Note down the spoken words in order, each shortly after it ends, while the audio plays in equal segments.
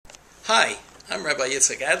Hi, I'm Rabbi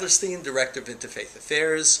Yitzchok Adlerstein, Director of Interfaith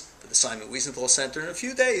Affairs for the Simon Wiesenthal Center. In a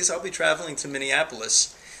few days, I'll be traveling to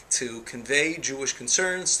Minneapolis to convey Jewish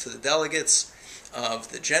concerns to the delegates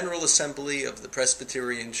of the General Assembly of the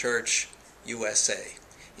Presbyterian Church, USA.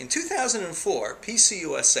 In 2004,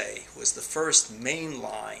 PCUSA was the first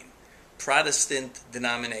mainline Protestant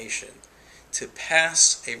denomination to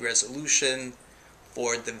pass a resolution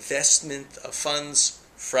for divestment of funds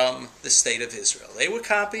from the State of Israel. They were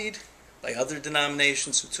copied by other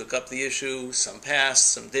denominations who took up the issue. Some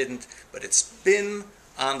passed, some didn't, but it's been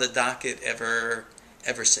on the docket ever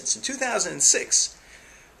since. In 2006,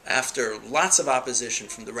 after lots of opposition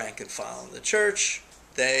from the rank and file in the church,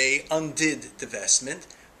 they undid divestment,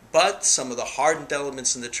 but some of the hardened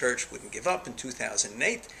elements in the church wouldn't give up. In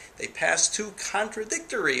 2008, they passed two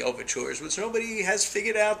contradictory overtures, which nobody has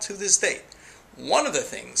figured out to this date. One of the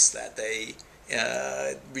things that they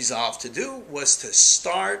resolved to do was to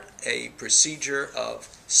start a procedure of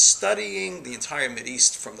studying the entire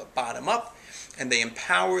Mideast from the bottom up, and they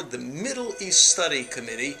empowered the Middle East Study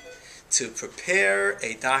Committee to prepare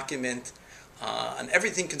a document on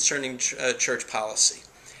everything concerning church policy.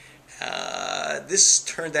 This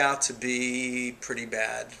turned out to be pretty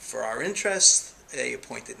bad for our interests. They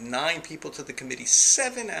appointed 9 people to the committee.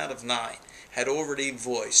 7 out of 9 had already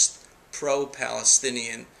voiced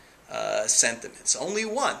pro-Palestinian sentiments. Only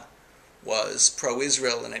one was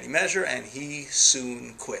pro-Israel in any measure, and he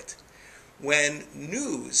soon quit. When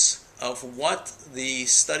news of what the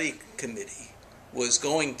study committee was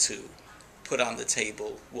going to put on the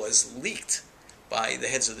table was leaked by the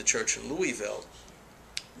heads of the church in Louisville,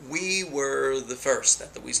 we were the first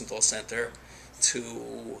at the Wiesenthal Center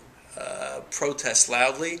to protest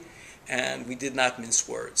loudly, and we did not mince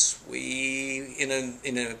words.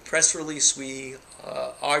 In a press release, we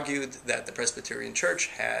argued that the Presbyterian Church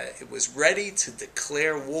was ready to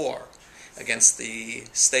declare war against the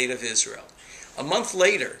State of Israel. A month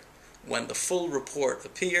later, when the full report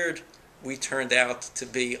appeared, we turned out to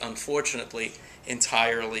be, unfortunately,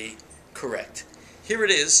 entirely correct. Here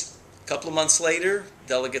it is. A couple of months later,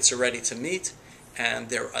 delegates are ready to meet, and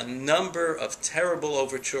there are a number of terrible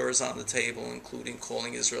overtures on the table, including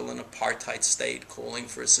calling Israel an apartheid state, calling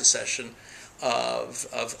for a cessation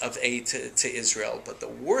of aid to Israel. But the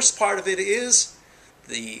worst part of it is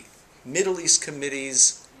the Middle East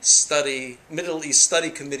Study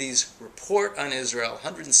Committee's report on Israel,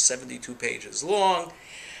 172 pages long,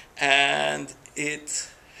 and it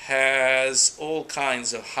has all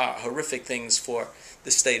kinds of horrific things for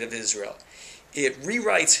the State of Israel. It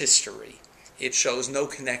rewrites history. It shows no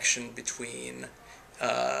connection between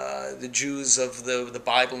the Jews of the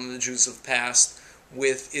Bible and the Jews of the past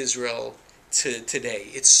with Israel today.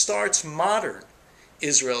 It starts modern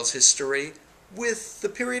Israel's history with the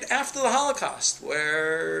period after the Holocaust,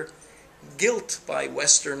 where guilt by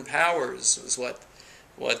Western powers was what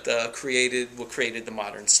created the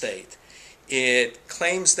modern state. It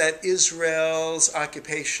claims that Israel's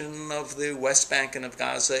occupation of the West Bank and of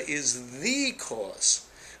Gaza is the cause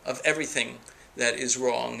of everything that is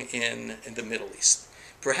wrong in the Middle East.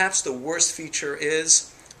 Perhaps the worst feature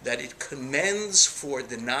is that it commends for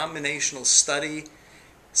denominational study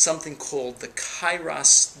something called the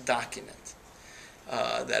Kairos document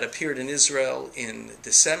that appeared in Israel in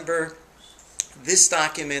December. This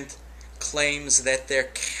document claims that there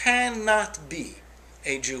cannot be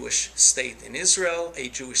a Jewish state in Israel. A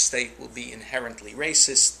Jewish state will be inherently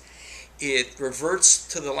racist. It reverts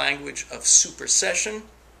to the language of supersession,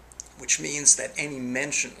 which means that any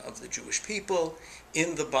mention of the Jewish people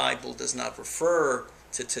in the Bible does not refer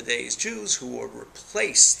to today's Jews, who were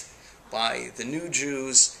replaced by the new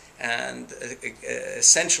Jews, and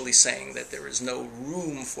essentially saying that there is no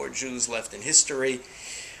room for Jews left in history.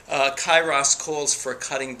 Kairos calls for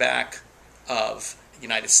cutting back of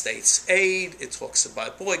United States aid. It talks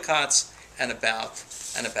about boycotts and about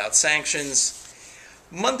sanctions.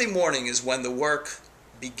 Monday morning is when the work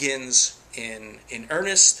begins in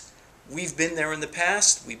earnest. We've been there in the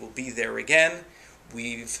past. We will be there again.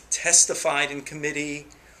 We've testified in committee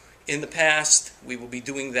in the past. We will be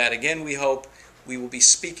doing that again, we hope. We will be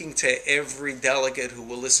speaking to every delegate who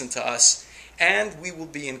will listen to us, and we will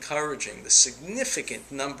be encouraging the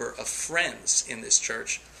significant number of friends in this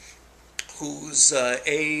church whose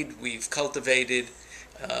aid we've cultivated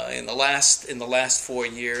in the last 4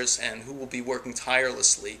 years, and who will be working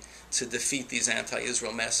tirelessly to defeat these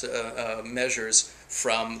anti-Israel measures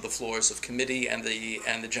from the floors of committee and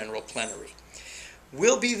the general plenary.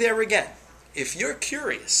 We'll be there again. If you're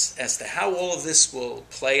curious as to how all of this will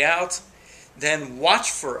play out, then watch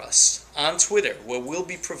for us on Twitter, where we'll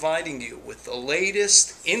be providing you with the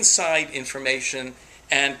latest inside information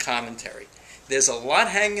and commentary. There's a lot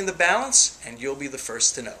hanging in the balance, and you'll be the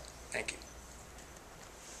first to know. Thank you.